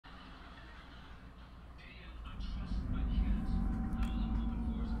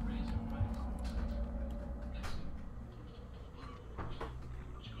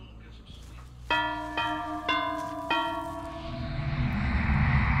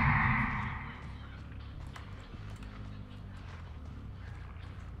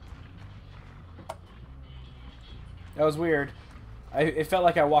That was weird. It felt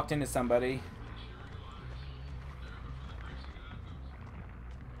like I walked into somebody.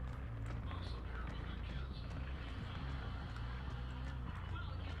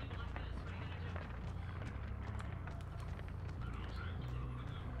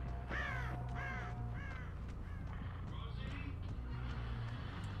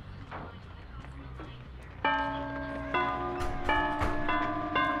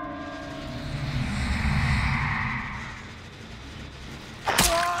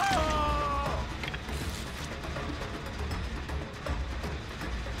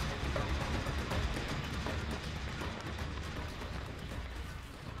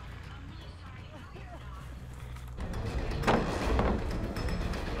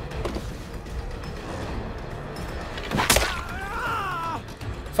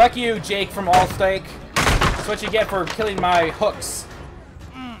 Fuck you, Jake from Allstake. That's what you get for killing my hooks.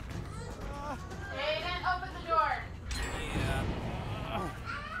 Aiden, open the door.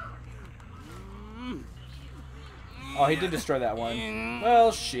 Oh, he did destroy that one.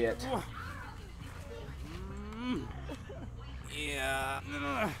 Well, shit. Yeah.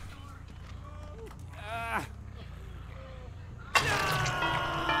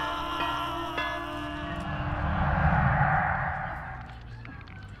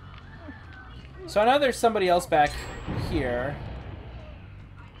 So I know there's somebody else back here.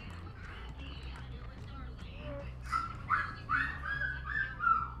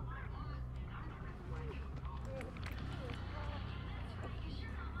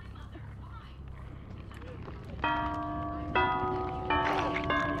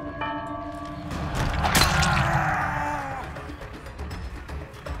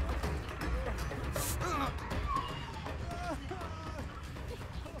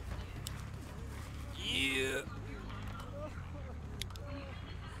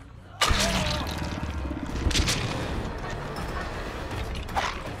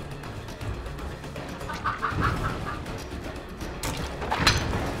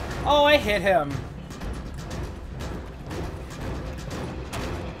 Oh, I hit him.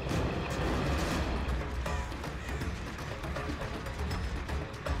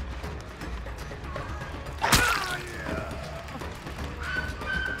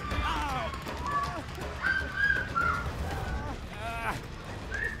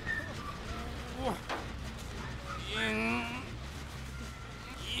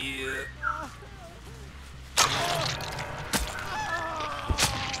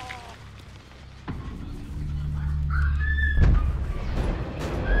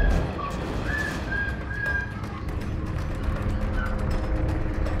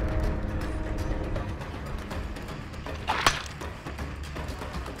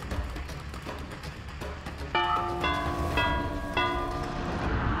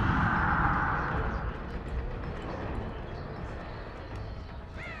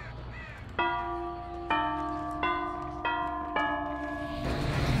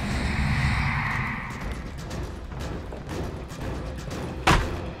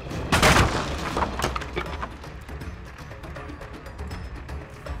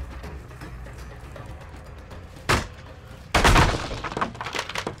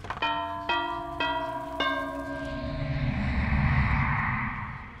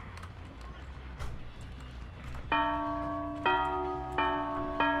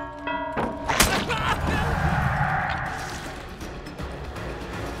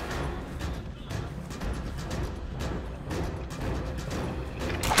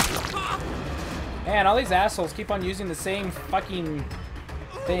 Man, all these assholes keep on using the same fucking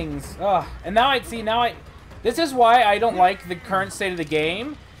things. Ugh. And now I see, this is why I don't like the current state of the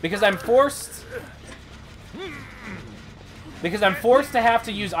game, because I'm forced to have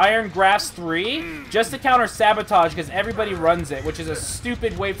to use Iron Grasp 3 just to counter sabotage, because everybody runs it, which is a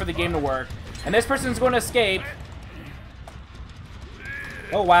stupid way for the game to work. And this person's going to escape.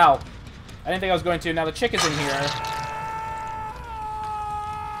 Oh, wow. I didn't think I was going to. Now the chick is in here.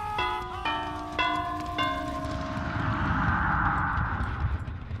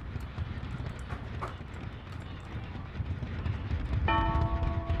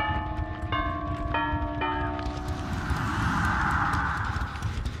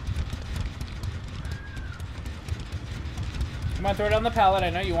 Come on, throw it on the pallet. I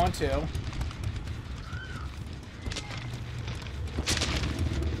know you want to.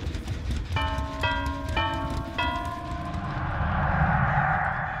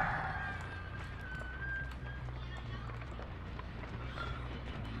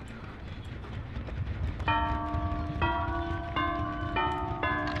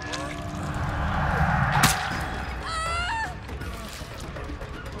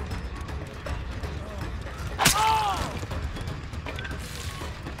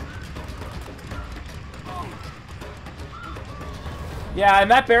 Yeah,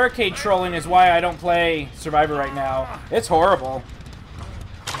 and that barricade trolling is why I don't play Survivor right now. It's horrible.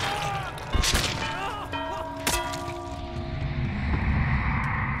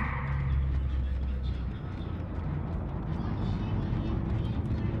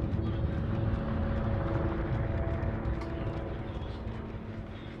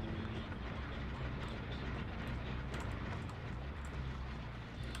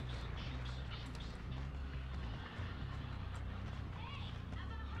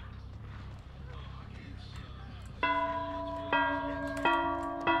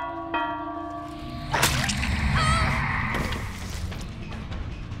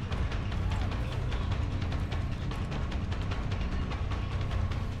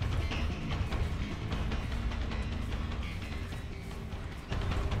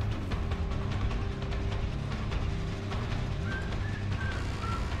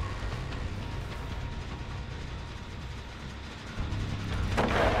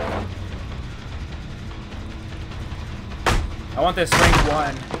 I want this rank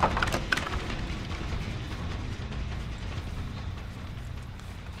 1.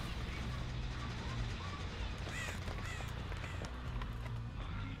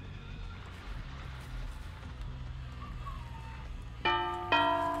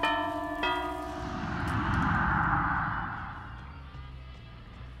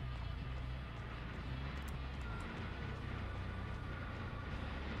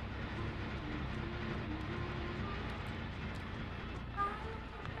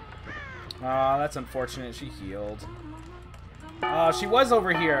 Aw, that's unfortunate. She healed. Oh, she was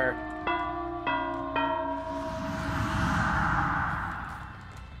over here.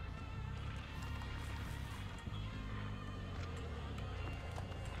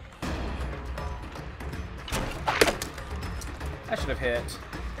 I should have hit.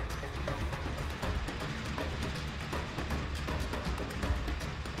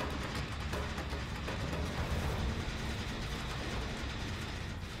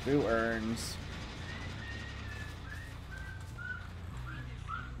 Who earns?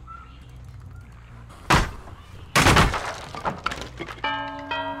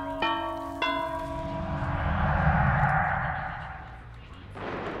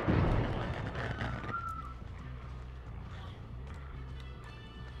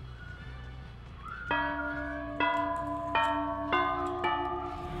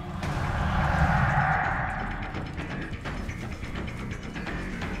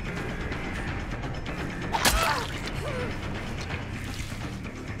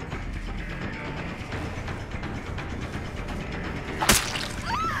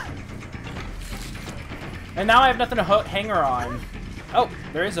 And now I have nothing to hang her on. Oh,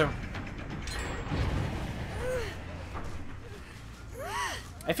 there is a...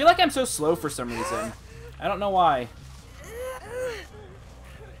 I feel like I'm so slow for some reason. I don't know why.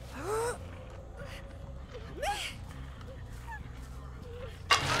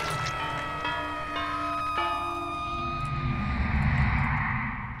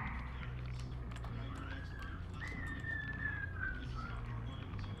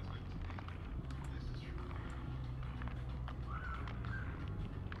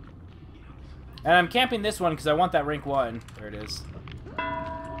 And I'm camping this one because I want that rank 1. There it is.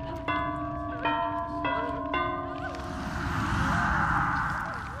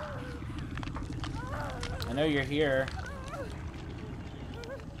 I know you're here.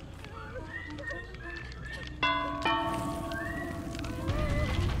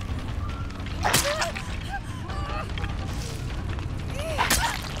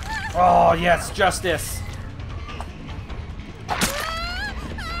 Oh, yes, justice.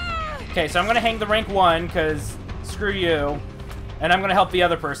 Okay, so I'm gonna hang the rank 1, because screw you. And I'm gonna help the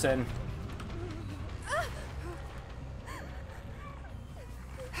other person.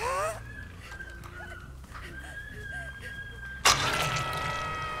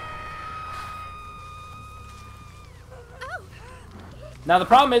 Now the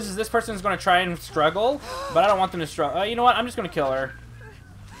problem is this person's gonna try and struggle, but I don't want them to struggle. You know what? I'm just gonna kill her.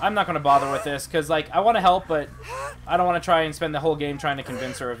 I'm not gonna bother with this, because, like, I want to help, but I don't want to try and spend the whole game trying to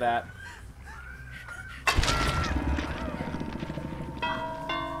convince her of that.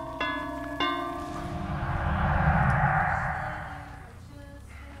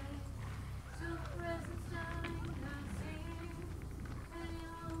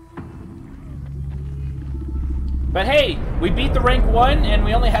 But hey, we beat the rank 1, and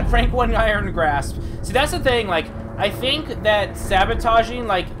we only had rank 1 Iron Grasp. See, that's the thing, like, I think that sabotaging,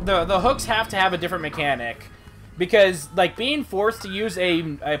 like, the hooks have to have a different mechanic. Because, like, being forced to use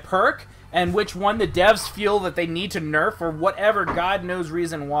a perk, and which one the devs feel that they need to nerf for whatever God knows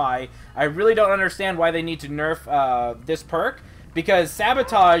reason why. I really don't understand why they need to nerf this perk. Because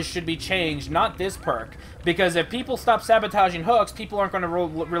sabotage should be changed, not this perk. Because if people stop sabotaging hooks, people aren't going to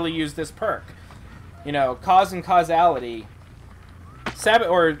really use this perk. You know, cause and causality.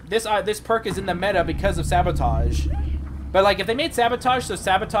 This perk is in the meta because of sabotage. But like, if they made sabotage so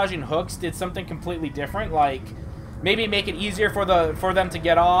sabotaging hooks did something completely different, like maybe make it easier for them to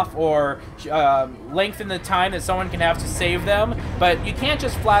get off, or lengthen the time that someone can have to save them. But you can't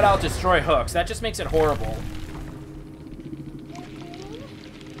just flat out destroy hooks. That just makes it horrible.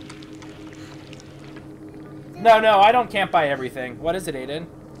 No, I don't camp by everything. What is it, Aiden?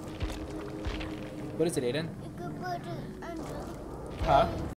 What is it, Aiden? You could put it under. Huh?